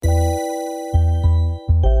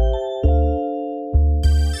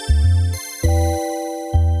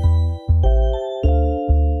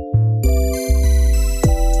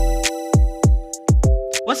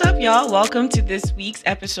y'all. Welcome to this week's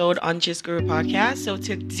episode on Just Guru Podcast. So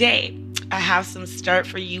today I have some start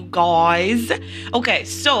for you guys. Okay,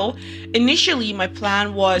 so initially my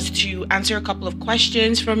plan was to answer a couple of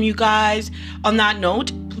questions from you guys. On that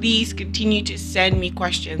note, please continue to send me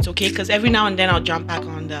questions, okay? Because every now and then I'll jump back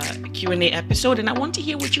on the Q&A episode and I want to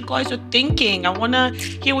hear what you guys are thinking. I want to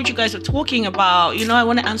hear what you guys are talking about. I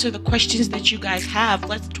want to answer the questions that you guys have.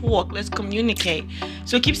 Let's talk. Let's communicate.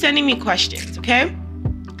 So keep sending me questions, okay?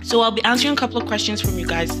 So I'll be answering a couple of questions from you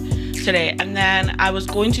guys today. And then I was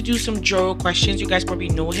going to do some Joro questions. You guys probably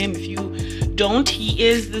know him. If you don't, he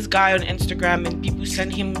is this guy on Instagram and people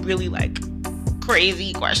send him really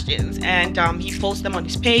crazy questions, and he posts them on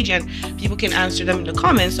his page and people can answer them in the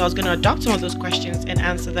comments. So I was going to adopt some of those questions and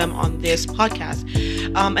answer them on this podcast,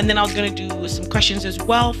 and then I was going to do some questions as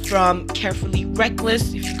well from Carefully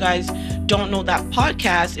Reckless. If you guys don't know that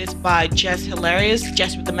podcast, it's by Jess Hilarious,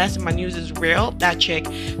 Jess with the mess and my news is real, that chick.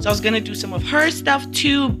 So I was going to do some of her stuff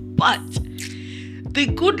too, but the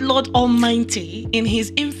good Lord Almighty in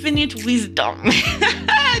his infinite wisdom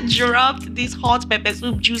dropped this hot pepper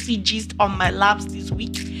soup juicy gist on my laps this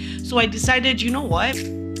week. So I decided, you know what?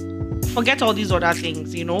 Forget all these other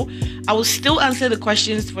things, I will still answer the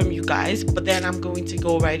questions from you guys, but then I'm going to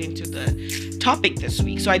go right into the topic this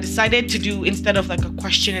week. So I decided to do, instead of a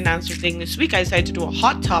question and answer thing this week, I decided to do a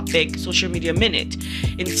hot topic social media minute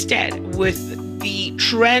instead with the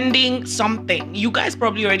trending something. You guys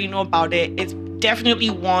probably already know about it. It's definitely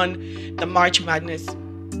won the March Madness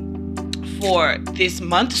for this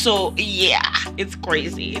month. So yeah, it's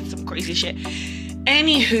crazy. It's some crazy shit.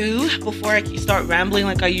 Anywho, before I start rambling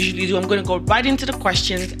like I usually do, I'm going to go right into the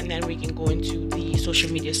questions and then we can go into the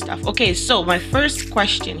social media stuff. Okay, so my first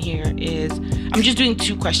question here is, I'm just doing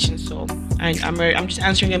two questions, so I'm just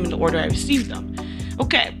answering them in the order I received them.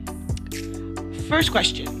 Okay, first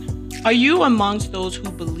question. Are you amongst those who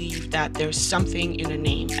believe that there's something in a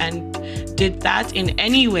name? And did that in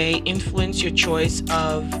any way influence your choice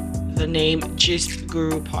of the name Gist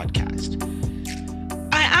Guru Podcast?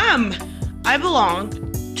 I belong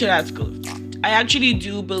to that school of thought. I actually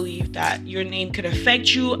do believe that your name could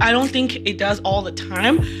affect you. I don't think it does all the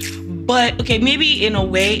time, but okay, maybe in a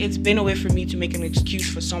way it's been a way for me to make an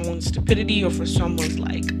excuse for someone's stupidity or for someone's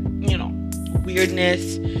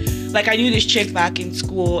weirdness. I knew this chick back in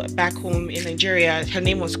school, back home in Nigeria. Her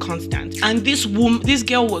name was Constant. And this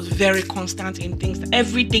girl was very constant in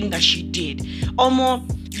everything that she did.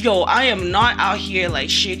 I am not out here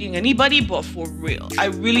shading anybody, but for real, I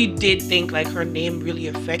really did think her name really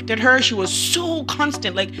affected her. She was so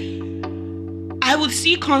constant. I would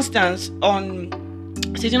see Constance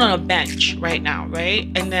sitting on a bench right now, right?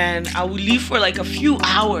 And then I would leave for a few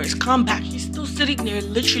hours, come back, she's still sitting there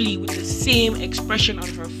literally with the same expression on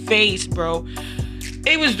her face, bro.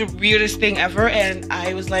 It was the weirdest thing ever. And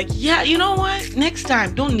I was like, yeah, you know what? Next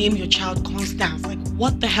time, don't name your child Constance.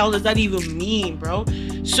 What the hell does that even mean, bro?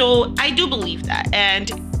 So I do believe that.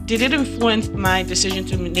 And did it influence my decision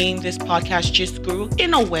to name this podcast Gist Guru?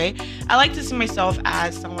 In a way, I like to see myself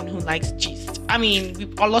as someone who likes gist. I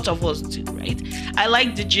mean, a lot of us do, right? I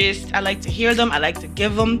like the gist. I like to hear them. I like to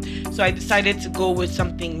give them. So I decided to go with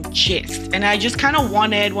something gist. And I just kind of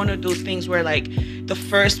wanted one of those things where the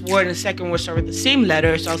first word and the second word start with the same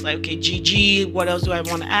letter. So I was like, okay, GG, what else do I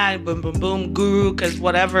want to add? Boom, boom, boom, guru, because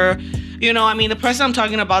whatever. The person I'm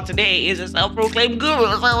talking about today is a self-proclaimed guru,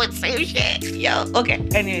 so it's same shit. Yo, okay.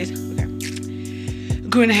 Anyways, okay.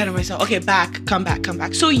 Going ahead of myself. Okay, come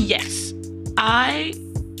back. So yes, my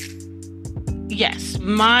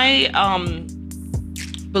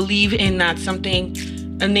believe in that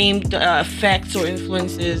a name affects or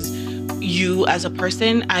influences you as a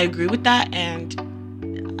person. I agree with that, and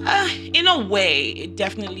in a way, it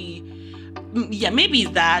definitely, maybe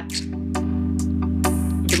that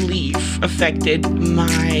belief affected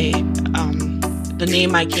my the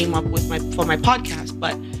name I came up with for my podcast,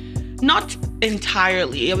 but not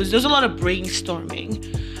entirely. There's a lot of brainstorming.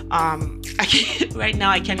 Right now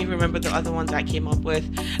I can't even remember the other ones I came up with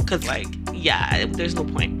because there's no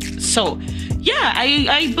point. So yeah,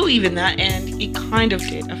 I believe in that, and it kind of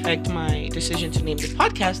did affect my decision to name the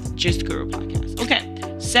podcast Gist Guru Podcast. Okay,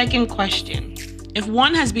 second question. If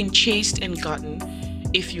one has been chased and gotten,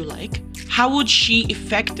 if you like, how would she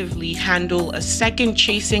effectively handle a second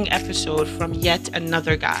chasing episode from yet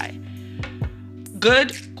another guy?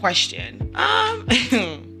 Good question.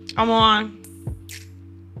 I'm on.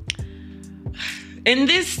 In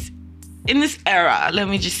this era, let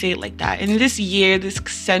me just say it like that. In this year, this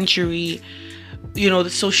century, the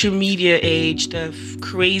social media age, the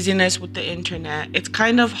craziness with the internet, it's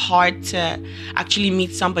kind of hard to actually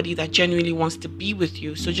meet somebody that genuinely wants to be with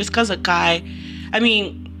you. So just because a guy,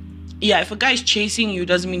 yeah, if a guy's chasing you,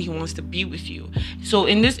 doesn't mean he wants to be with you. So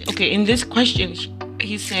in this question,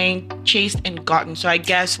 he's saying chased and gotten. So I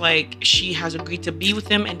guess like she has agreed to be with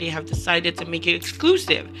him and they have decided to make it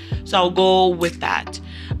exclusive. So I'll go with that.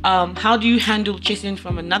 How do you handle chasing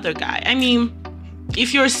from another guy? I mean,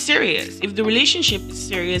 if you're serious, if the relationship is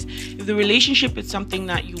serious, if the relationship is something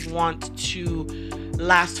that you want to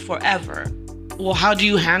last forever, well, how do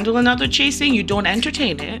you handle another chasing? You don't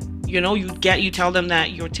entertain it. You tell them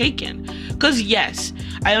that you're taken. Because yes,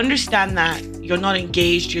 I understand that you're not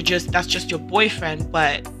engaged, that's just your boyfriend,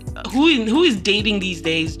 but who is dating these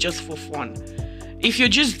days just for fun? If you're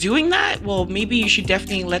just doing that, well, maybe you should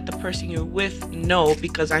definitely let the person you're with know,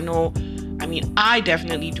 because I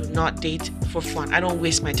definitely do not date for fun. I don't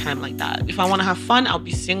waste my time like that. If I want to have fun, I'll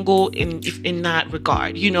be single in that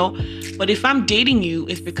regard, But if I'm dating you,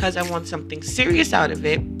 it's because I want something serious out of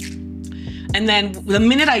it. And then the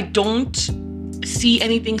minute I don't see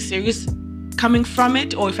anything serious coming from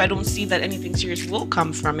it, or if I don't see that anything serious will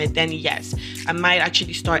come from it, then yes, I might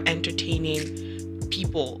actually start entertaining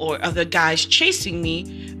people or other guys chasing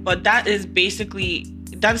me. But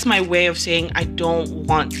that's my way of saying I don't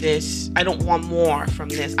want this. I don't want more from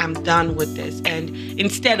this. I'm done with this. And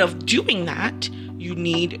instead of doing that, you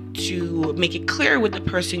need to make it clear with the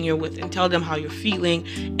person you're with and tell them how you're feeling,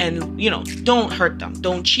 and don't hurt them,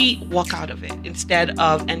 don't cheat, walk out of it instead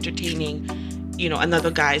of entertaining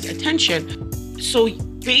another guy's attention. So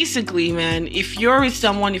basically, man, if you're with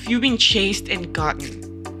someone, if you've been chased and gotten,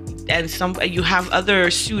 and you have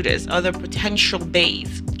other suitors, other potential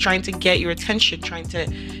baes trying to get your attention, trying to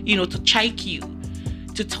to chike you,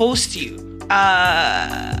 to toast you,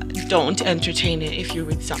 don't entertain it if you're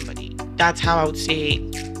with somebody. That's how I would say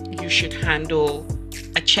you should handle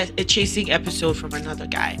a chasing episode from another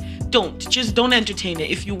guy. Don't entertain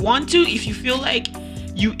it. If you want to, if you feel like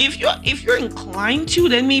if you're inclined to,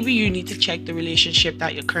 then maybe you need to check the relationship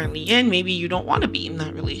that you're currently in. Maybe you don't want to be in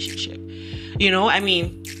that relationship.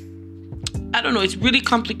 I don't know. It's really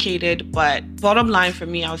complicated, but bottom line for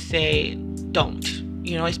me, I'll say don't.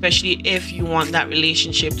 Especially if you want that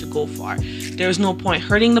relationship to go far. There's no point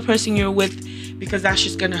hurting the person you're with, because that's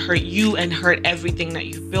just going to hurt you and hurt everything that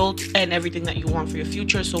you've built and everything that you want for your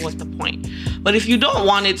future. So what's the point? But if you don't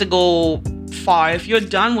want it to go far, if you're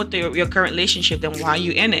done with your current relationship, then why are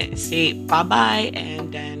you in it? Say bye-bye,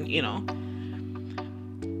 and then,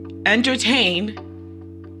 entertain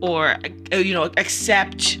or,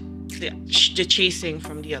 accept the chasing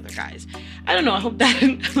from the other guys. I don't know. I hope that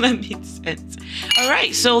made sense. All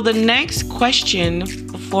right. So the next question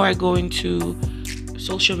before I go into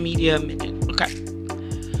social media minute. Okay.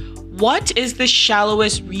 What is the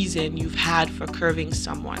shallowest reason you've had for curving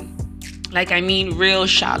someone? Like, I mean, real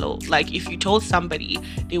shallow. Like, if you told somebody,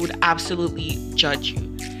 they would absolutely judge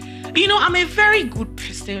you. I'm a very good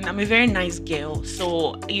person. I'm a very nice girl.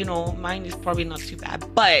 So, mine is probably not too bad.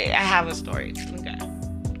 But I have a story.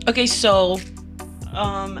 Okay, so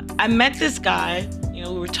I met this guy. We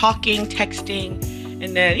were talking, texting,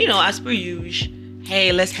 and then, as per usual,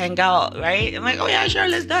 hey, let's hang out, right? I'm like, oh yeah, sure,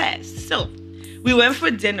 let's do it. So we went for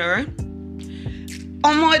dinner.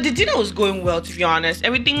 The dinner was going well, to be honest.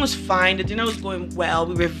 Everything was fine. The dinner was going well.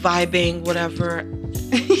 We were vibing, whatever.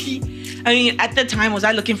 I mean, at the time, was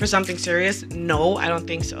I looking for something serious? No, I don't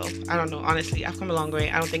think so. I don't know. Honestly, I've come a long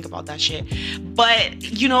way. I don't think about that shit. But,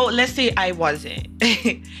 let's say I wasn't.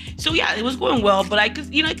 So yeah, it was going well, but I could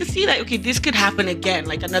see that, okay, this could happen again.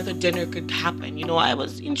 Like another dinner could happen. I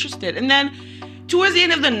was interested. And then towards the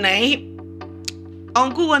end of the night,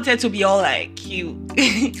 Uncle wanted to be all like cute.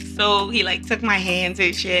 So he like took my hands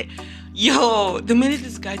and shit. Yo, the minute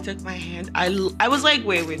this guy took my hand, I was like,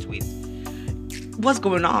 wait. What's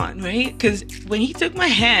going on, right? Because when he took my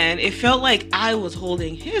hand, it felt like I was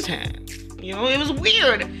holding his hand. It was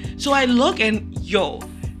weird. So I look and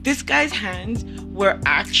this guy's hands were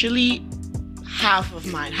actually half of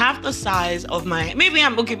mine, half the size of my hand. Maybe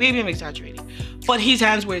I'm exaggerating, but his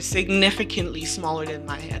hands were significantly smaller than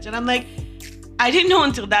my hands. And I'm like, I didn't know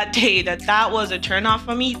until that day that was a turnoff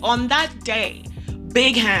for me. On that day,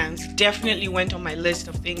 big hands definitely went on my list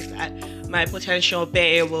of things that my potential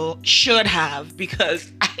bae should have,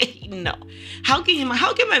 because I know how can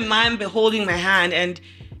my man be holding my hand and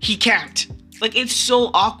he can't? Like, it's so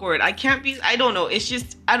awkward. I don't know. It's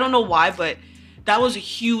just, I don't know why, but that was a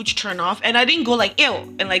huge turn off. And I didn't go like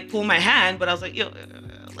ew and like pull my hand, but I was like ew,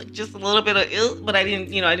 like just a little bit of ew, but I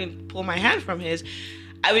didn't pull my hand from his.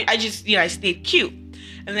 I just I stayed cute.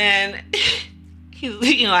 And then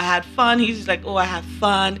I had fun. He's just like, oh, I had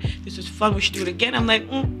fun. This was fun. We should do it again. I'm like,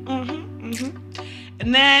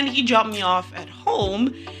 And then he dropped me off at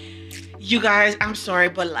home. You guys, I'm sorry,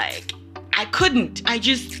 but like, I couldn't. I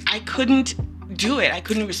I couldn't do it. I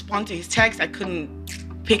couldn't respond to his text. I couldn't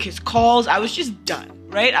pick his calls. I was just done,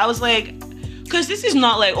 right? I was like, because this is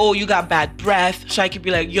not like, oh, you got bad breath, so I could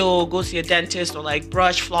be like, yo, go see a dentist, or like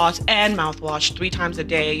brush, floss, and mouthwash 3 times a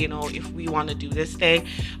day, you know, if we want to do this thing.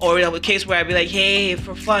 Or a case where I'd be like, hey,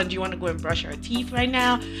 for fun, do you want to go and brush our teeth right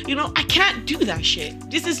now? You know, I can't do that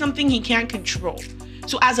shit. This is something he can't control.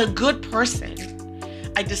 So as a good person,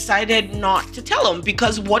 I decided not to tell him,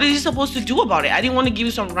 because what is he supposed to do about it? I didn't want to give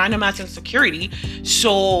you some random ass insecurity.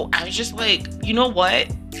 So I was just like, you know what?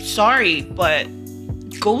 Sorry, but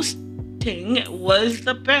ghosting was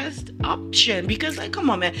the best option, because like, come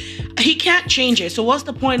on, man, he can't change it. So what's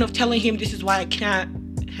the point of telling him this is why I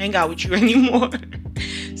can't hang out with you anymore?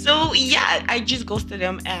 So yeah, I just ghosted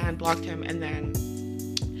him and blocked him. And then,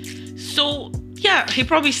 so yeah, he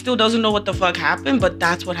probably still doesn't know what the fuck happened, but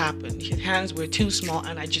that's what happened. His hands were too small,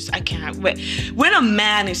 and I can't. When a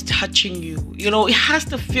man is touching you, you know, it has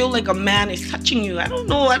to feel like a man is touching you. I don't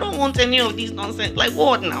know. I don't want any of these nonsense. Like,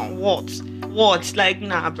 what now? What? Like,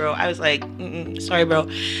 nah, bro. I was like, sorry, bro.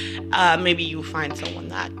 Maybe you find someone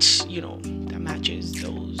that, you know, that matches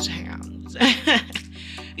those hands.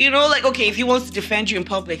 You know, like, okay, if he wants to defend you in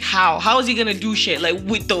public, how is he gonna do shit like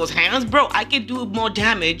with those hands? Bro, I can do more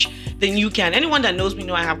damage than you can. Anyone that knows me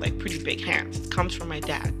know I have like pretty big hands. It comes from my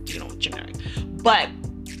dad, you know, generic. But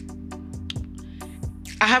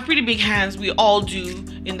I have pretty big hands. We all do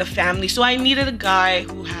in the family. So I needed a guy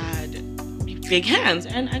who had big hands,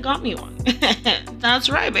 and I got me one. That's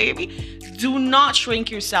right, baby. Do not shrink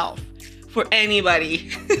yourself for anybody.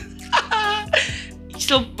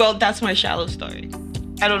 So, well, that's my shallow story.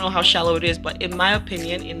 I don't know how shallow it is, but in my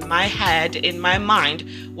opinion, in my head, in my mind,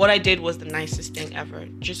 what I did was the nicest thing ever.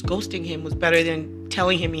 Just ghosting him was better than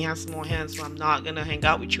telling him he has small hands, so I'm not gonna hang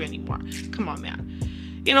out with you anymore. Come on,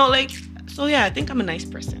 man. You know, like, so yeah, I think I'm a nice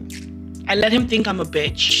person. I let him think I'm a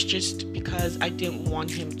bitch just because I didn't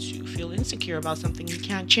want him to feel insecure about something he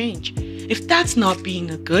can't change. If that's not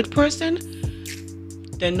being a good person,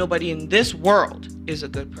 then nobody in this world is a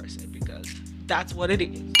good person, because that's what it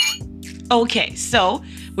is. Okay, so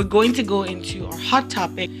we're going to go into our hot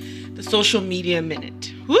topic, the social media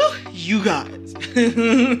minute. Woo, you guys.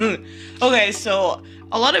 Okay, so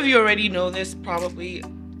a lot of you already know this, probably,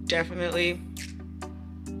 definitely.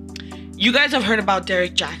 You guys have heard about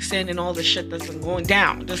Derek Jackson and all the shit that's been going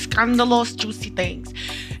down, the scandalous, juicy things.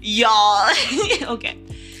 Y'all. Okay,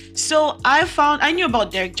 so I knew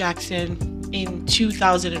about Derek Jackson in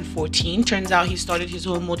 2014. Turns out he started his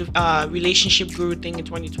whole relationship guru thing in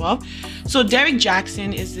 2012. So Derek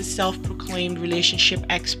Jackson is this self-proclaimed relationship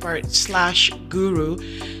expert / guru.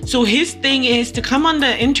 So his thing is to come on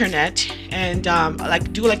the internet and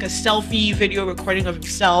like do like a selfie video recording of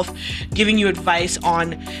himself, giving you advice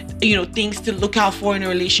on, you know, things to look out for in a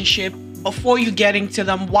relationship before you get into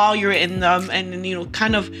them, while you're in them, and, you know,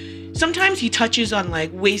 kind of. Sometimes he touches on like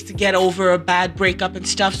ways to get over a bad breakup and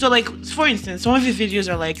stuff. So like, for instance, some of his videos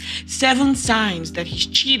are like 7 signs that he's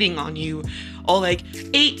cheating on you, or like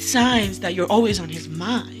 8 signs that you're always on his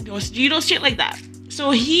mind, or, you know, shit like that.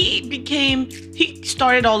 So he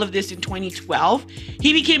started all of this in 2012.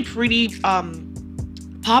 He became pretty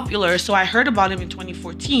popular. So I heard about him in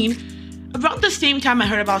 2014. Around the same time I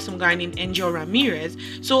heard about some guy named Angel Ramirez.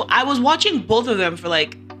 So I was watching both of them for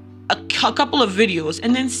like a couple of videos,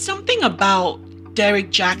 and then something about Derek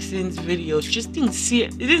Jackson's videos just didn't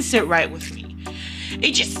sit right with me.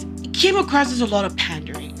 It just came across as a lot of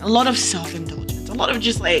pandering, a lot of self-indulgence, a lot of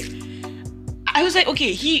just like, I was like,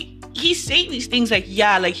 okay, he's saying these things like,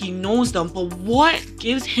 yeah, like he knows them, but what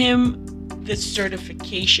gives him this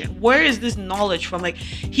certification? Where is this knowledge from? Like,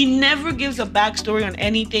 he never gives a backstory on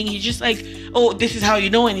anything. He's just like, oh, this is how you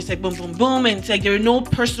know, and it's like boom, boom, boom, and it's like there are no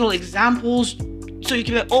personal examples. So you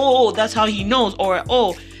can be like, oh, that's how he knows, or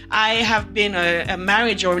oh, I have been a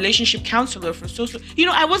marriage or relationship counselor for so. You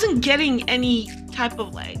know, I wasn't getting any type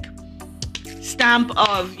of like stamp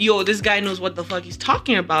of, yo, this guy knows what the fuck he's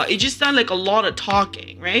talking about. It just sounded like a lot of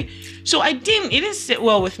talking, right? So it didn't sit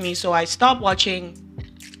well with me. So I stopped watching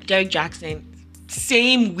Derek Jackson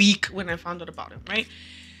same week when I found out about him, right?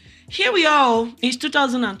 Here we are, it's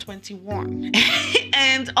 2021.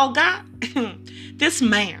 And oh God, this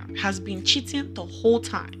man has been cheating the whole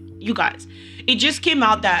time. You guys, it just came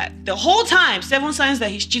out that the whole time, 7 signs that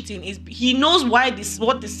he's cheating, is he knows what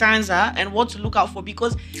the signs are and what to look out for,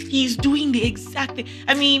 because he's doing the exact thing.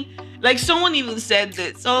 I mean, like, someone even said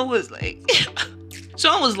that, someone was like,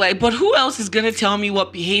 Someone was like, but who else is gonna tell me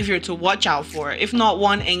what behavior to watch out for if not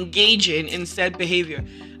one engaging in said behavior?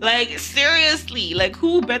 Like, seriously, like,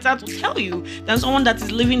 who better to tell you than someone that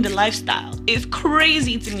is living the lifestyle? It's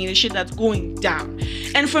crazy to me, the shit that's going down.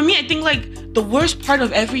 And for me, I think, like, the worst part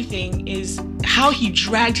of everything is how he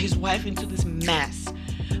dragged his wife into this mess.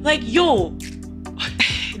 Like, yo,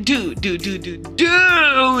 dude.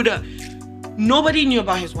 Nobody knew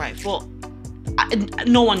about his wife. Well,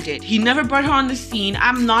 no one did. He never brought her on the scene.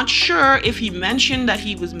 I'm not sure if he mentioned that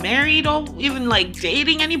he was married or even, like,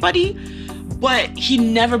 dating anybody. But he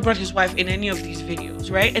never brought his wife in any of these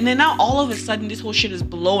videos, right? And then now all of a sudden this whole shit is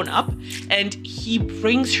blown up and he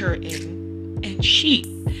brings her in and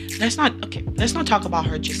let's not talk about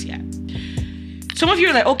her just yet. Some of you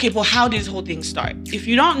are like, okay, but how did this whole thing start? If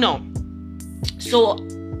you don't know, so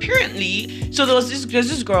apparently, there's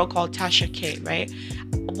this girl called Tasha K, right?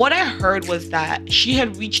 What I heard was that she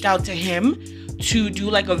had reached out to him to do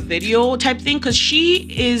like a video type thing, because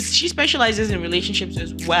she specializes in relationships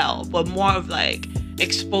as well, but more of like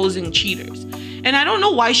exposing cheaters. And I don't know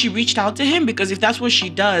why she reached out to him, because if that's what she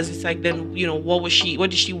does, it's like, then, you know, what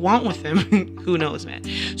did she want with him? Who knows, man?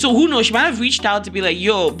 So who knows? She might have reached out to be like,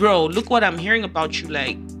 yo, bro, look what I'm hearing about you.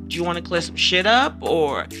 Like, do you want to clear some shit up?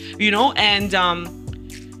 Or, you know, and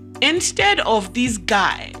instead of this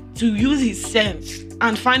guy to use his sense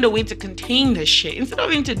and find a way to contain this shit, instead of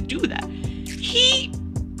him to do that,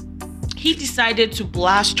 he decided to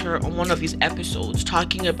blast her on one of his episodes,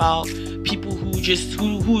 talking about people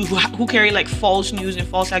who carry like false news and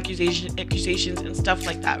false accusations and stuff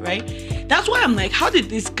like that, right? That's why I'm like, how did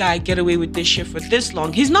this guy get away with this shit for this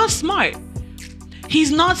long? He's not smart.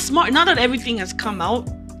 Now that everything has come out,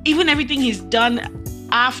 even everything he's done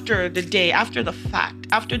after the fact,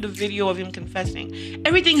 after the video of him confessing,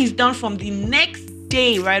 everything he's done from the next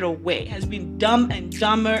day right away has been dumb and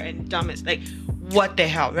dumber and dumbest. Like, what the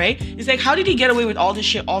hell, right? It's like, how did he get away with all this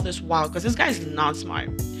shit all this while? Because this guy's not smart.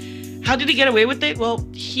 How did he get away with it? Well,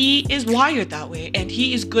 he is wired that way and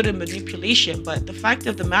he is good at manipulation. But the fact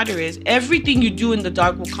of the matter is, everything you do in the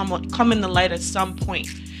dark will come in the light at some point.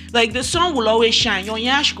 Like, the sun will always shine. Your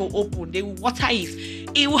yash go open. They will water it.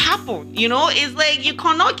 It will happen. You know, it's like, you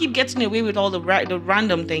cannot keep getting away with all the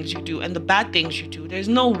random things you do and the bad things you do. There's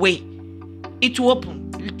no way. It will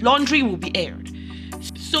open. Laundry will be aired.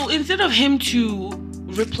 So instead of him to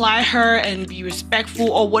reply her and be respectful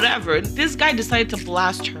or whatever, this guy decided to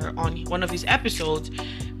blast her on one of his episodes,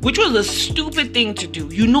 which was a stupid thing to do.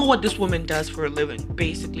 You know what this woman does for a living,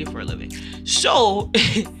 basically for a living. So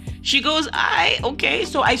she goes, okay.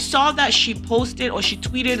 So I saw that she posted or she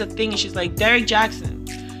tweeted a thing and she's like, Derek Jackson,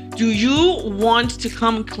 do you want to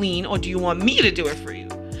come clean or do you want me to do it for you?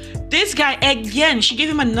 This guy, again, she gave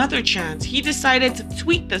him another chance. He decided to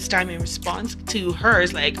tweet this time in response to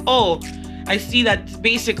hers, like, oh, I see that,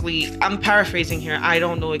 basically, I'm paraphrasing here. I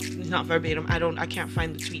don't know, it's not verbatim. I can't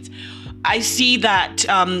find the tweets. I see that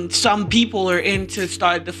some people are in to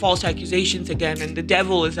start the false accusations again and the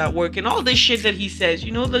devil is at work and all this shit that he says,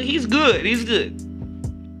 you know, that he's good.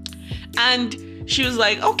 And she was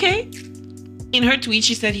like, okay. In her tweet,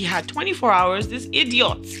 she said he had 24 hours. This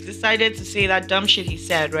idiot decided to say that dumb shit he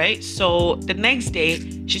said, right? So the next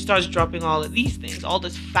day, she starts dropping all of these things, all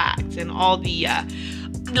these facts and all the,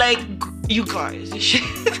 like, you guys, this shit,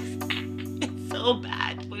 it's so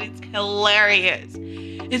bad, but it's hilarious.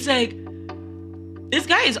 It's like, this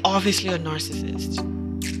guy is obviously a narcissist.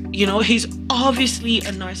 You know, he's obviously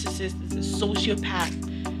a narcissist. He's a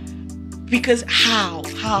sociopath. Because how,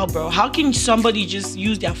 bro? How can somebody just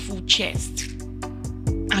use their full chest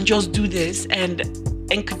and just do this and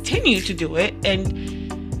continue to do it?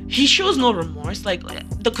 And he shows no remorse. Like,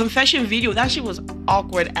 the confession video, that shit was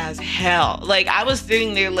awkward as hell. Like, I was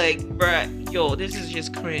sitting there like, bruh, yo, this is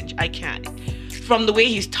just cringe. I can't. From the way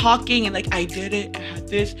he's talking and like, I did it, I had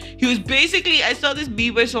this. He was basically, I saw this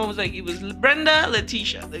Bieber song, was like, he was Brenda,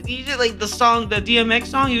 Letitia. Like, he just, like, the song, the DMX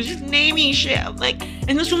song, he was just naming shit. I'm like,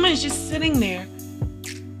 and this woman is just sitting there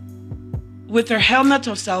with her helmet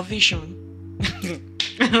of salvation.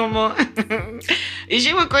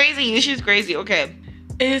 She was crazy. She's crazy. Okay.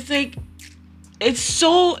 It's like, it's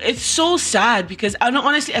so sad because I don't,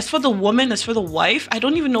 honestly, as for the woman, as for the wife, I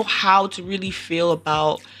don't even know how to really feel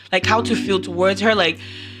about, like, how to feel towards her. Like,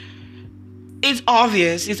 it's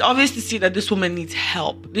obvious to see that this woman needs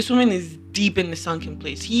help. This woman is deep in the sunken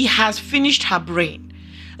place. He has finished her brain.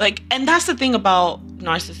 Like, and that's the thing about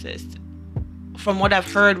narcissists. From what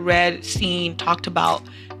I've heard, read, seen, talked about,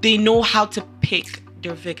 they know how to pick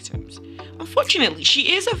their victims. Unfortunately,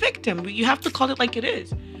 she is a victim, but you have to call it like it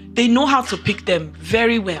is. They know how to pick them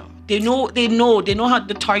very well. They know how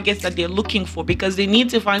the targets that they're looking for, because they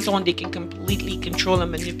need to find someone they can completely control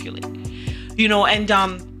and manipulate. And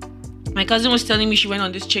my cousin was telling me she went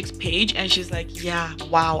on this chick's page and she's like, yeah,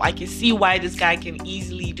 wow, I can see why this guy can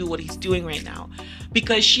easily do what he's doing right now.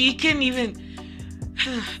 Because she can even,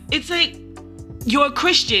 it's like, you're a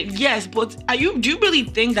Christian, yes, but do you really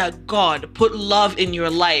think that God put love in your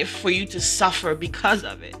life for you to suffer because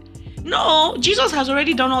of it? No, Jesus has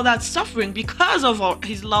already done all that suffering because of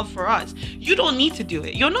his love for us. You don't need to do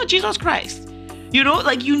it. You're not Jesus Christ.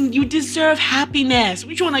 You deserve happiness.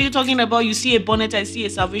 Which one are you talking about? You see a bonnet, I see a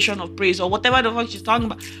salvation of praise, or whatever the fuck she's talking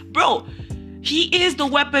about. Bro, he is the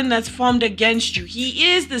weapon that's formed against you.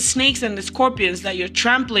 He is the snakes and the scorpions that you're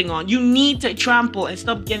trampling on. You need to trample and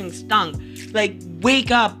stop getting stung. Like,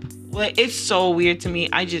 wake up. Like, it's so weird to me.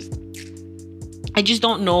 I just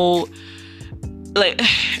don't know. Like,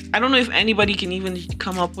 I don't know if anybody can even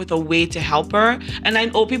come up with a way to help her. And I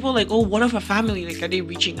know people like, oh, what of her family? Like, are they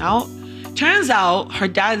reaching out? Turns out her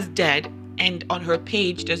dad's dead, and on her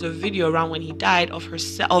page there's a video around when he died of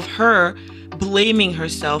her blaming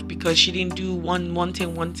herself because she didn't do one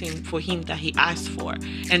thing for him that he asked for,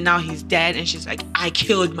 and now he's dead, and she's like, I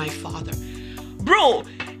killed my father. Bro,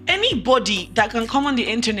 anybody that can come on the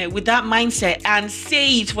internet with that mindset and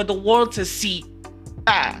say it for the world to see,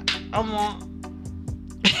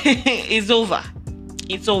 it's over.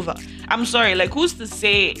 It's over. I'm sorry, like, who's to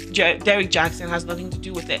say Derrick Jaxn has nothing to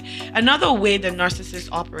do with it? Another way that narcissists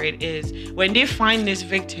operate is when they find this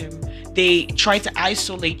victim, they try to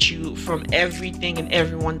isolate you from everything and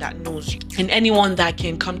everyone that knows you, and anyone that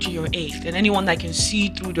can come to your aid, and anyone that can see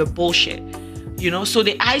through the bullshit. So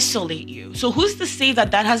they isolate you. So who's to say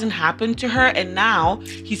that hasn't happened to her, and now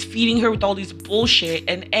he's feeding her with all these bullshit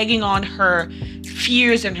and egging on her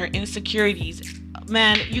fears and her insecurities.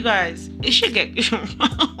 Man, you guys, it should get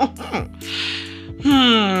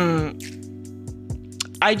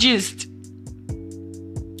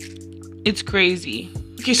it's crazy.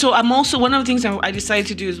 Okay, so I'm also, one of the things I decided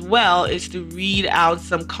to do as well is to read out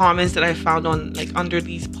some comments that I found on, like, under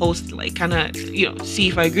these posts, like, kind of, see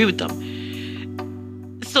if I agree with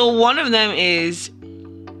them. So one of them is,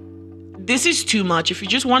 this is too much. If you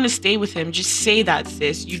just want to stay with him, just say that,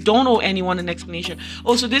 sis. You don't owe anyone an explanation.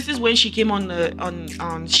 Also, this is when she came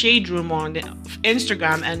on Shade Room on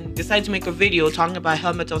Instagram and decided to make a video talking about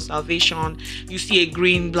Helmet of Salvation. You see a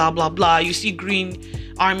green blah blah blah. You see green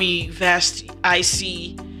army vest. I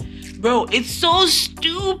see. Bro, it's so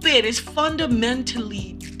stupid. It's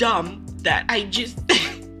fundamentally dumb that I just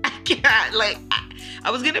I can't, like. I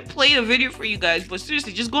was gonna play a video for you guys, but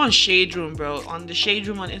seriously, just go on Shade Room, bro. On the Shade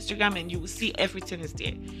Room on Instagram, and you will see everything is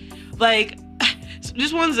there. Like, so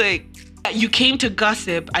this one's like, you came to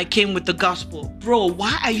gossip, I came with the gospel. Bro,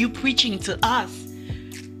 why are you preaching to us?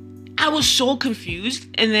 I was so confused.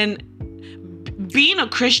 And then, being a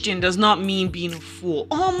Christian does not mean being a fool.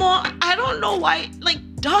 Oh, I don't know why. Like,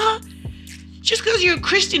 duh. Just because you're a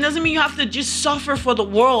Christian doesn't mean you have to just suffer for the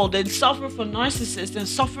world and suffer for narcissists and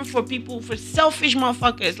suffer for people, for selfish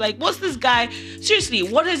motherfuckers. Like, what's this guy? Seriously,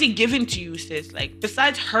 what has he given to you, sis? Like,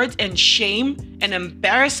 besides hurt and shame and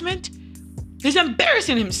embarrassment? He's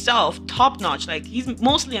embarrassing himself, top notch. Like, he's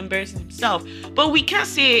mostly embarrassing himself. But we can't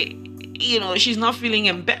say, she's not feeling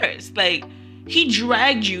embarrassed. Like, he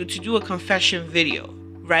dragged you to do a confession video.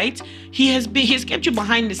 Right? He's kept you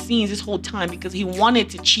behind the scenes this whole time because he wanted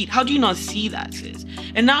to cheat. How do you not see that, sis?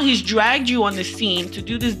 And now he's dragged you on the scene to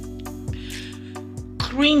do this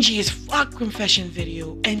cringy as fuck confession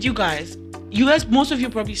video. And you guys, most of you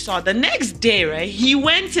probably saw the next day, right? He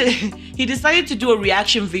decided to do a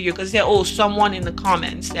reaction video because he said, someone in the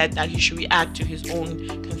comments said that he should react to his own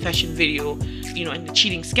confession video, in the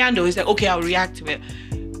cheating scandal. He said, okay, I'll react to it.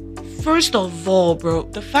 First of all, bro,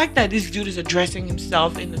 the fact that this dude is addressing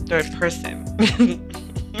himself in the third person.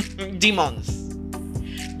 Demons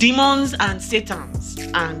and Satans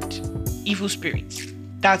and evil spirits.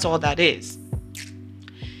 That's all that is.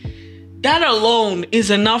 That alone is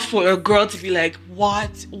enough for a girl to be like,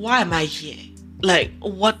 what? Why am I here? Like,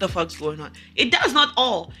 what the fuck's going on? It does not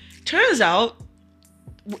all. Turns out,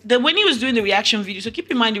 when he was doing the reaction video, so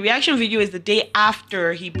keep in mind, the reaction video is the day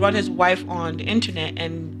after he brought his wife on the internet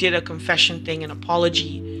and did a confession thing, an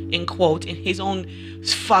apology, in quote, in his own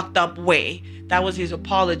fucked up way. That was his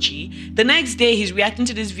apology. The next day, he's reacting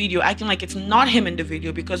to this video, acting like it's not him in the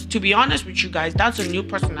video, because to be honest with you guys, that's a new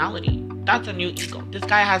personality. That's a new ego. This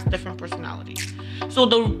guy has different personalities. So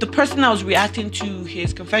the person that was reacting to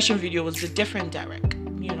his confession video was the different Derrick,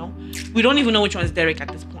 We don't even know which one is Derrick at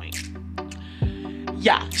this point.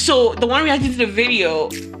 Yeah, so the one reacting to the video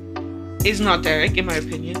is not Derrick, in my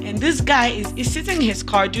opinion. And this guy is sitting in his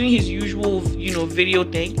car doing his usual, video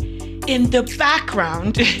thing. In the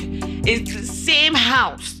background is the same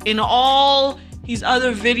house in all his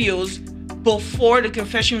other videos before the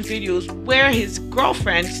confession videos, where his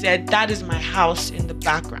girlfriend said, that is my house in the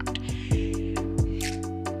background.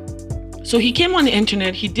 So he came on the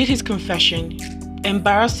internet, he did his confession,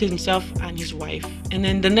 embarrassed himself and his wife, and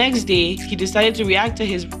then the next day he decided to react to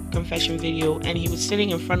his confession video, and he was sitting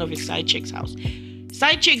in front of his side chick's house.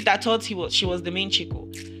 Side chick that thought she was the main chico.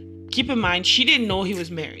 Keep in mind, she didn't know he was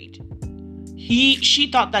married. She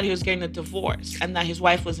thought that he was getting a divorce and that his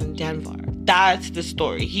wife was in Denver. That's the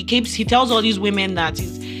story. He tells all these women that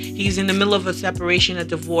he's in the middle of a separation, a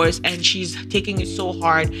divorce, and she's taking it so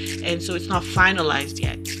hard, and so it's not finalized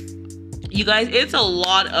yet. You guys, it's a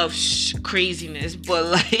lot of craziness, but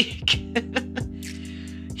like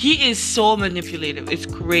he is so manipulative. It's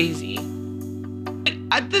crazy. Like,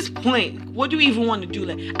 at this point, what do we even want to do?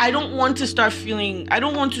 Like, I don't want to stop feeling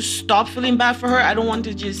bad for her. I don't want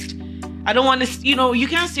to, you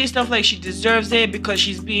can't say stuff like she deserves it because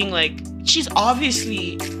she's being like, she's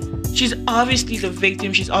obviously the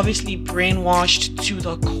victim. She's obviously brainwashed to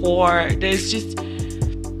the core. There's just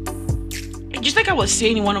like I was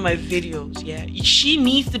saying in one of my videos, yeah, she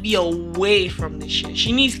needs to be away from this shit.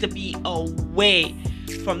 She needs to be away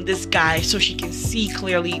from this guy so she can see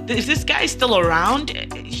clearly. If this guy is still around,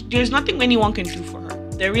 there's nothing anyone can do for her.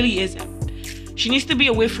 There really isn't. She needs to be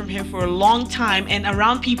away from him for a long time and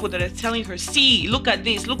around people that are telling her, see, look at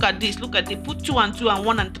this, look at this, look at this, put 2 and 2 and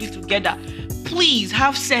 1 and 3 together. Please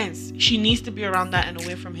have sense. She needs to be around that and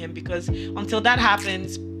away from him, because until that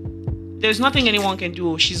happens, there's nothing anyone can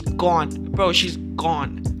do. She's gone. Bro, she's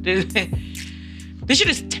gone. This shit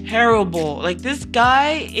is terrible. Like, this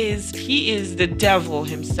guy he is the devil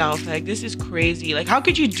himself. Like, this is crazy. Like, how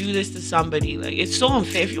could you do this to somebody? Like, it's so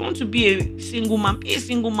unfair. If you want to be a single man, be a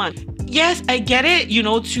single man. Yes, I get it,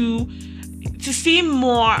 to seem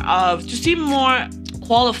more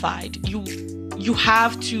qualified, you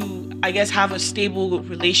have to, I guess, have a stable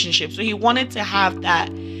relationship. So he wanted to have that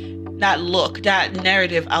look, that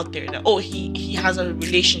narrative out there that, oh, he has a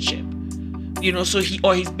relationship, so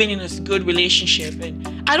he's been in a good relationship.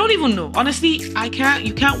 And I don't even know, honestly.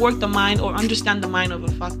 You can't work the mind or understand the mind of a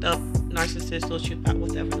fucked up narcissist, sociopath,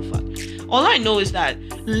 whatever the fuck. All I know is that,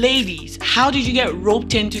 ladies, how did you get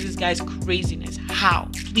roped into this guy's craziness? How?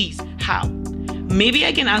 Please, how? Maybe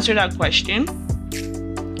I can answer that question.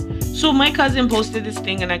 So my cousin posted this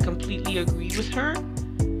thing and I completely agree with her.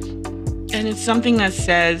 And it's something that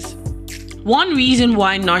says, one reason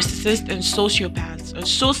why narcissists and sociopaths are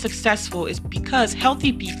so successful is because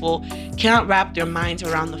healthy people can't wrap their minds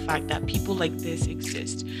around the fact that people like this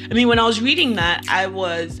exist. I mean, when I was reading that, I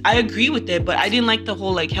agree with it, but I didn't like the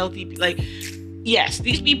whole like healthy, like, yes,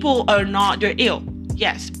 these people they're ill,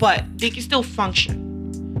 yes, but they can still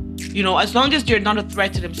function. As long as they're not a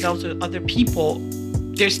threat to themselves or other people,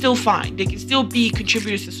 they're still fine. They can still be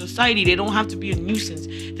contributors to society. They don't have to be a nuisance.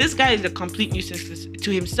 This guy is a complete nuisance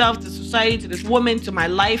to himself, to society, to this woman, to my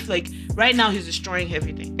life. Like, right now, he's destroying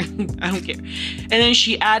everything. I don't care. And then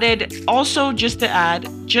she added, also, just to add,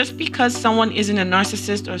 just because someone isn't a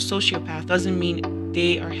narcissist or a sociopath doesn't mean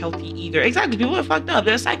they are healthy either. Exactly. People are fucked up.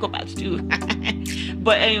 They're psychopaths too.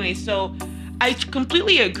 But anyway, so I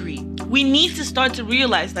completely agree. We need to start to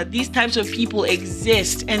realize that these types of people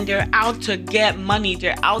exist and they're out to get money.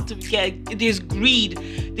 There's greed.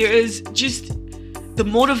 There is just the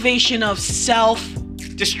motivation of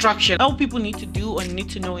self-destruction. All people need to do or need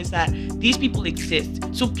to know is that these people exist.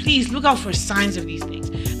 So please look out for signs of these things.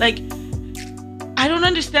 Like, I don't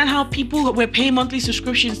understand how people were paying monthly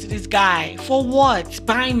subscriptions to this guy. For what?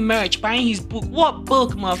 Buying merch, buying his book. What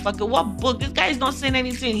book, motherfucker? What book? This guy is not saying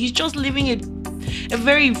anything. He's just living a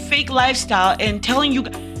very fake lifestyle and telling you.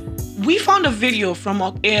 We found a video from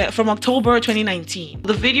October 2019.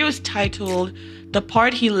 The video is titled "The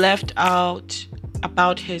Part He Left Out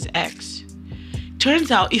About His Ex."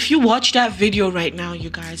 Turns out, if you watch that video right now,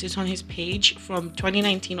 you guys, it's on his page from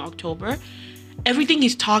 2019 October. Everything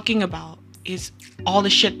he's talking about is all the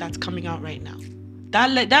shit that's coming out right now.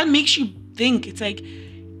 That makes you think. It's like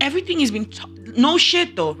everything has been no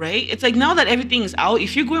shit though, right? It's like now that everything is out,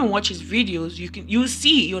 if you go and watch his videos, you'll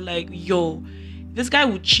see, you're like, yo, this guy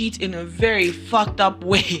would cheat in a very fucked up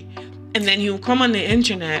way, and then he'll come on the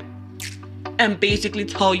internet and basically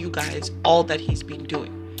tell you guys all that he's been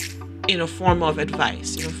doing in a form of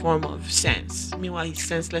advice, in a form of sense. Meanwhile, he's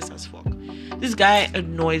senseless as fuck. This guy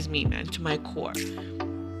annoys me, man, to my core.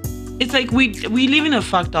 It's like we live in a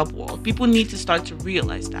fucked up world. People need to start to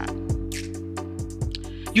realize that.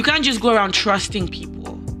 You can't just go around trusting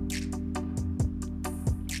people.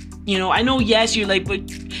 I know, yes, you're like, but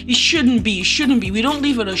It shouldn't be. It shouldn't be. We don't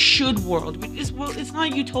live in a should world. It's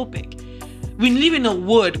not utopic. We live in a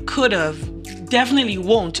would, could have, definitely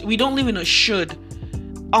won't. We don't live in a should.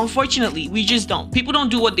 Unfortunately, we just don't. People don't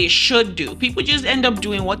do what they should do. People just end up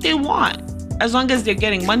doing what they want. As long as they're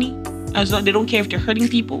getting money, as long they don't care if they're hurting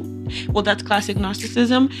people. Well, that's classic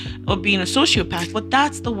narcissism or being a sociopath. But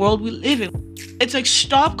that's the world we live in. It's like,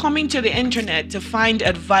 stop coming to the internet to find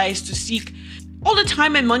advice, to seek. All the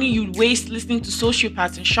time and money you waste listening to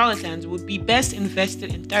sociopaths and charlatans would be best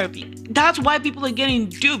invested in therapy. That's why people are getting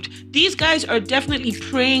duped. These guys are definitely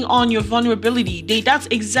preying on your vulnerability. That's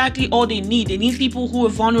exactly all they need. They need people who are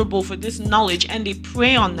vulnerable for this knowledge, and they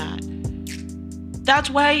prey on that. That's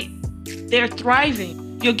why they're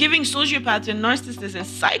thriving. You're giving sociopaths and narcissists and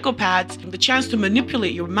psychopaths the chance to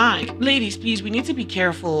manipulate your mind. Ladies, please, we need to be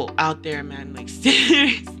careful out there, man. Like,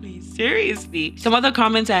 seriously. Some other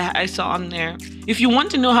comments I saw on there. If you want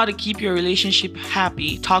to know how to keep your relationship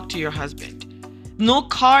happy, talk to your husband. No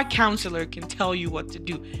car counselor can tell you what to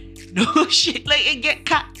do. No shit. Like,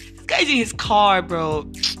 this guy's in his car, bro.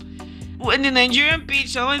 When the Nigerian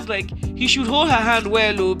page, someone's like, he should hold her hand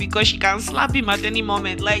well, because she can slap him at any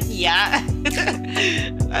moment. Like, yeah.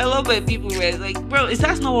 I love when people where it's like, bro,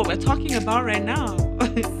 that's not what we're talking about right now.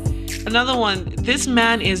 Another one, this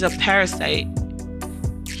man is a parasite.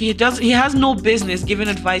 He has no business giving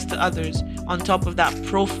advice to others. On top of that,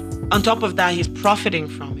 he's profiting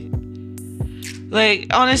from it. Like,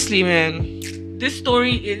 honestly, man, this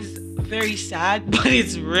story is very sad, but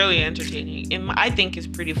it's really entertaining. I think it's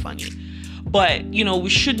pretty funny. But, we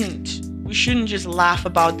shouldn't just laugh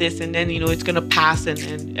about this and then, it's going to pass and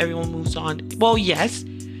then everyone moves on. Well, yes,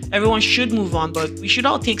 everyone should move on, but we should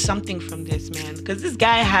all take something from this, man. Because this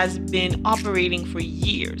guy has been operating for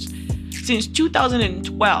years. Since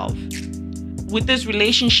 2012 with this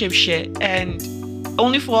relationship shit, and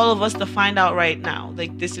only for all of us to find out right now,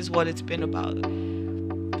 like, this is what it's been about.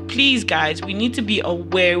 Please, guys, we need to be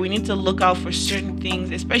aware. We need to look out for certain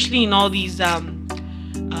things, especially in all these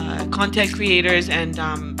content creators and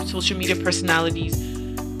social media personalities.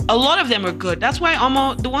 A lot of them are good. That's why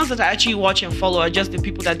the ones that I actually watch and follow are just the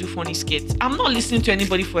people that do funny skits. I'm not listening to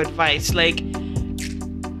anybody for advice. Like,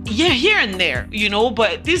 yeah, here and there,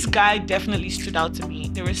 but this guy definitely stood out to me.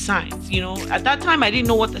 There were signs, at that time I didn't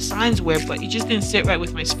know what the signs were, but it just didn't sit right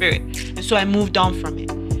with my spirit, and so I moved on from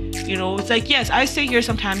it. It's like, yes, I sit here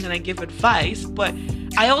sometimes and I give advice, but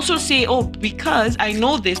I also say, because I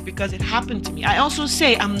know this because it happened to me. I also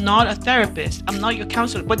say, I'm not a therapist, I'm not your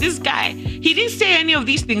counselor. But this guy, he didn't say any of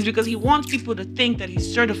these things because he wants people to think that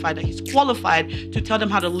he's certified, that he's qualified to tell them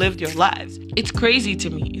how to live their lives. It's crazy to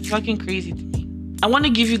me. It's fucking crazy to me. I want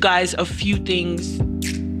to give you guys a few things,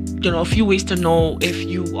 a few ways to know if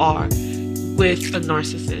you are with a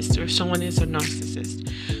narcissist or if someone is a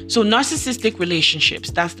narcissist. So, narcissistic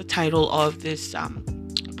relationships, that's the title of this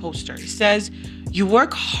poster. It says, you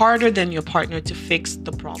work harder than your partner to fix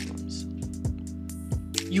the problems.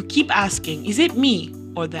 You keep asking, is it me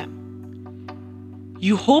or them?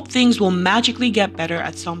 You hope things will magically get better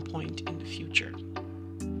at some point in the future.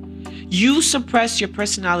 You suppress your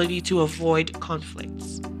personality to avoid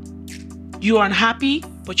conflicts. You are unhappy,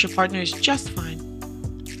 but your partner is just fine.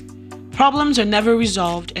 Problems are never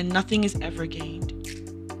resolved and nothing is ever gained.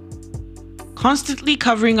 Constantly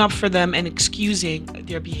covering up for them and excusing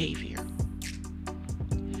their behavior.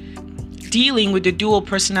 Dealing with the dual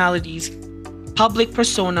personalities, public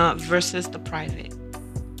persona versus the private.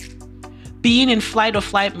 Being in fight or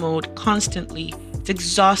flight mode constantly, it's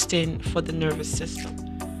exhausting for the nervous system.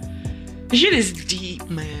 The shit is deep,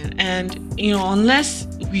 man. And, unless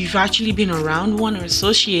we've actually been around one or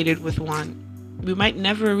associated with one, we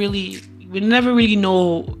never really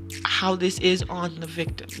know how this is on the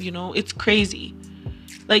victim. It's crazy.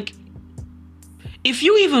 Like, if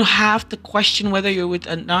you even have to question whether you're with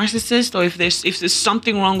a narcissist or if there's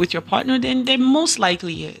something wrong with your partner, then there most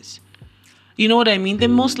likely is. You know what I mean?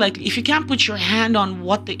 Then most likely, if you can't put your hand on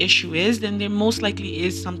what the issue is, then there most likely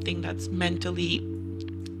is something that's mentally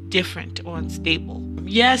different or unstable.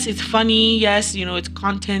 Yes, it's funny. Yes, it's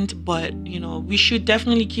content, but, we should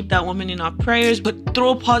definitely keep that woman in our prayers, but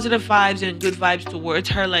throw positive vibes and good vibes towards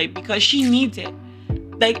her, like, because she needs it.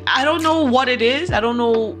 Like, I don't know what it is. I don't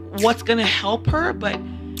know what's going to help her, but,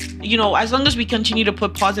 as long as we continue to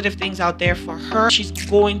put positive things out there for her, she's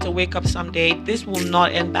going to wake up someday. This will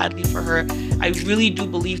not end badly for her. I really do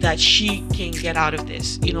believe that she can get out of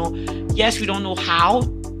this. Yes, we don't know how,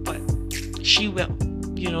 but she will.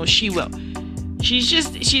 She will. She's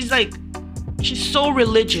so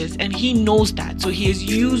religious, and he knows that. So he has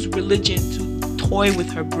used religion to toy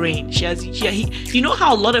with her brain. You know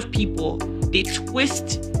how a lot of people, they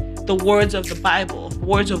twist the the words of the Bible,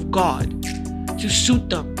 words of God, to suit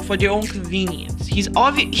them for their own convenience. This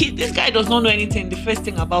guy does not know anything. The first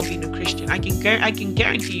thing about being a Christian, I can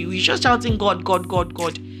guarantee you, he's just shouting God, God, God,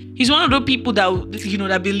 God. He's one of those people that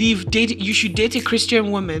that believe you should date a Christian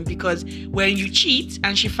woman because when you cheat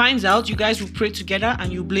and she finds out, you guys will pray together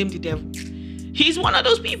and you blame the devil. He's one of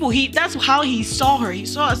those people. That's how he saw her. He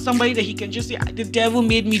saw her as somebody that he can just say, the devil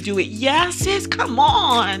made me do it. Yeah, sis, come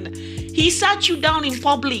on. He sat you down in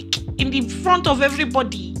public, in the front of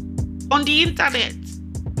everybody, on the internet,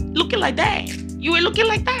 looking like that. You were looking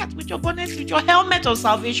like that with your bonnet, with your helmet of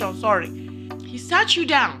salvation, sorry. He sat you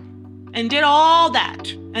down and did all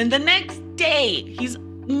that. And the next day, his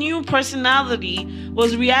new personality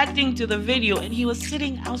was reacting to the video and he was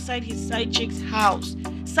sitting outside his side chick's house.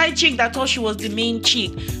 Side chick that thought she was the main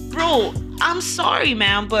chick. Bro, I'm sorry,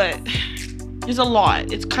 man, but it's a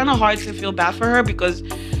lot. It's kind of hard to feel bad for her because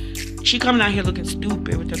she coming out here looking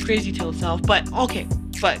stupid with her crazy tail self. But okay,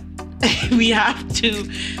 but we have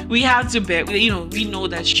to bet. We know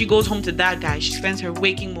that she goes home to that guy. She spends her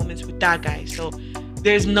waking moments with that guy. So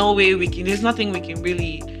there's nothing we can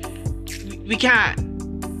really, we can't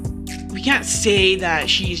say that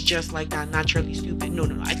she's just like that, naturally stupid. No.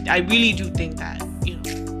 I really do think that,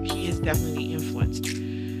 he has definitely influenced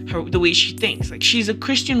her, the way she thinks. Like, she's a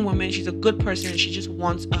Christian woman, she's a good person, she just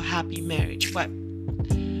wants a happy marriage. But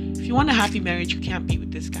if you want a happy marriage, you can't be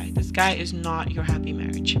with this guy. This guy is not your happy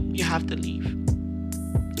marriage. You have to leave.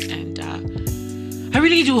 And I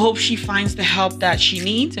really do hope she finds the help that she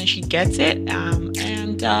needs and she gets it. I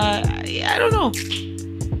don't know.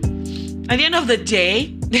 At the end of the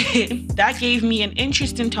day, that gave me an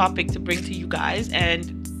interesting topic to bring to you guys.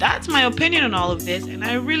 And that's my opinion on all of this. And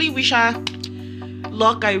I really wish her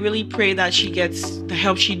luck. I really pray that she gets the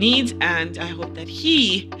help she needs. And I hope that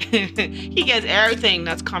he gets everything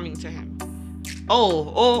that's coming to him. The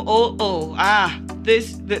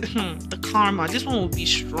karma. This one will be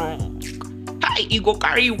strong. Hi, it go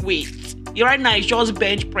carry weight. Right now, it's just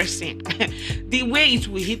bench pressing. The way it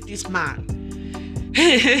will hit this man.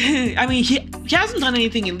 I mean, he hasn't done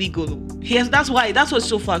anything illegal though. That's what's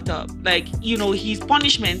so fucked up. Like, his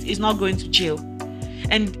punishment is not going to jail.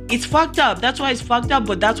 And it's fucked up. That's why it's fucked up,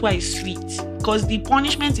 but that's why it's sweet. Because the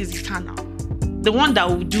punishment is eternal. The one that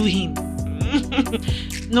will do him.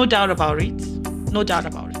 No doubt about it. No doubt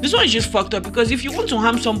about it. This one is just fucked up because if you want to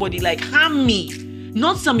harm somebody, like, harm me.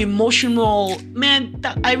 Not some emotional, man,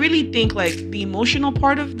 I really think like the emotional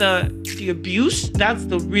part of the abuse, that's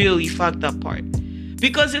the really fucked up part.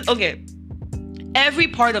 Because every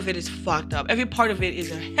part of it is fucked up. Every part of it is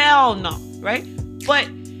a hell no, right? But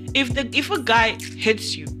if a guy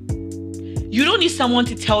hits you, you don't need someone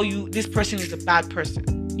to tell you this person is a bad person.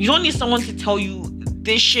 You don't need someone to tell you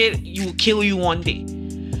this shit will kill you one day.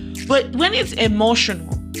 But when it's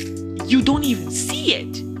emotional, you don't even see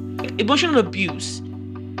it. Emotional abuse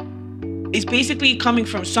is basically coming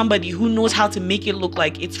from somebody who knows how to make it look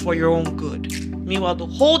like it's for your own good. Meanwhile, the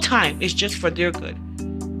whole time it's just for their good.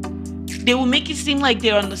 They will make it seem like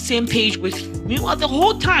they're on the same page with you. Meanwhile, the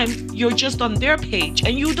whole time you're just on their page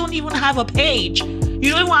and you don't even have a page.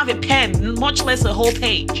 You don't even have a pen, much less a whole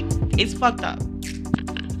page. It's fucked up.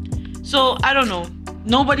 So I don't know.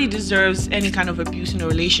 Nobody deserves any kind of abuse in a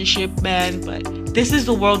relationship, man, but this is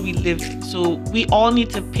the world we live in. So we all need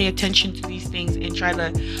to pay attention to these things and try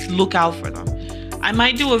to look out for them. I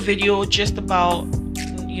might do a video just about,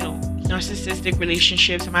 narcissistic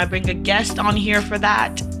relationships. I might bring a guest on here for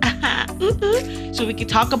that. So we can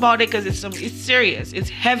talk about it because it's serious. It's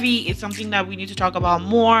heavy. It's something that we need to talk about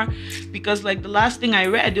more because like the last thing I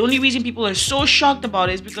read, the only reason people are so shocked about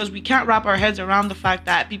it is because we can't wrap our heads around the fact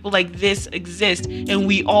that people like this exist and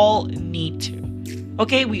we all need to.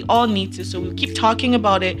 Okay, we all need to. So we'll keep talking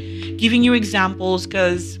about it, giving you examples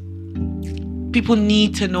because people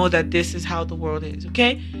need to know that this is how the world is,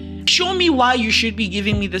 okay? Show me why you should be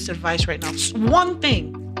giving me this advice right now. One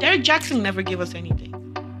thing. Derek Jackson never gave us anything.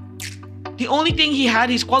 The only thing he had,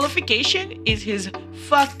 his qualification, is his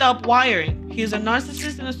fucked up wiring. He's a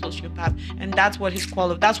narcissist and a sociopath, and that's why he's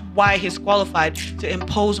qualified to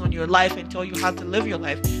impose on your life and tell you how to live your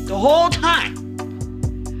life the whole time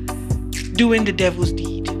doing the devil's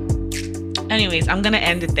deed. Anyways, I'm gonna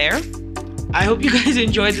end it there. I hope you guys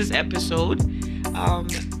enjoyed this episode.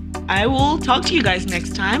 I will talk to you guys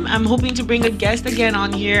next time. I'm hoping to bring a guest again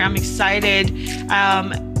on here. I'm excited.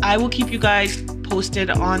 I will keep you guys posted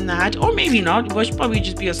on that, or maybe not. It will probably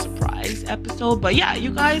just be a surprise episode. But yeah,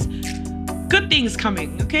 you guys, good things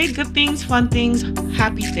coming, okay? Good things, fun things,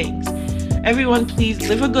 happy things. Everyone, please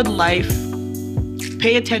live a good life.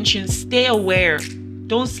 Pay attention. Stay aware.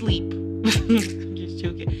 Don't sleep. I'm just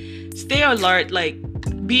joking. Stay alert. Like,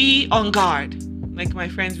 be on guard, like my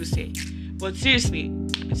friends would say. But seriously,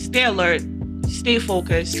 stay alert, stay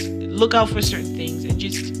focused, look out for certain things, and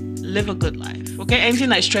just live a good life. Okay? Anything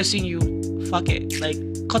that's stressing you, fuck it. Like,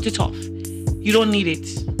 cut it off. You don't need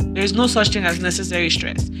it. There's no such thing as necessary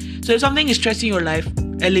stress. So if something is stressing your life,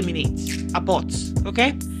 eliminate, abort.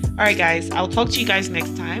 Okay? All right, guys. I'll talk to you guys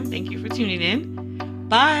next time. Thank you for tuning in.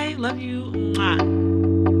 Bye. Love you. Mwah.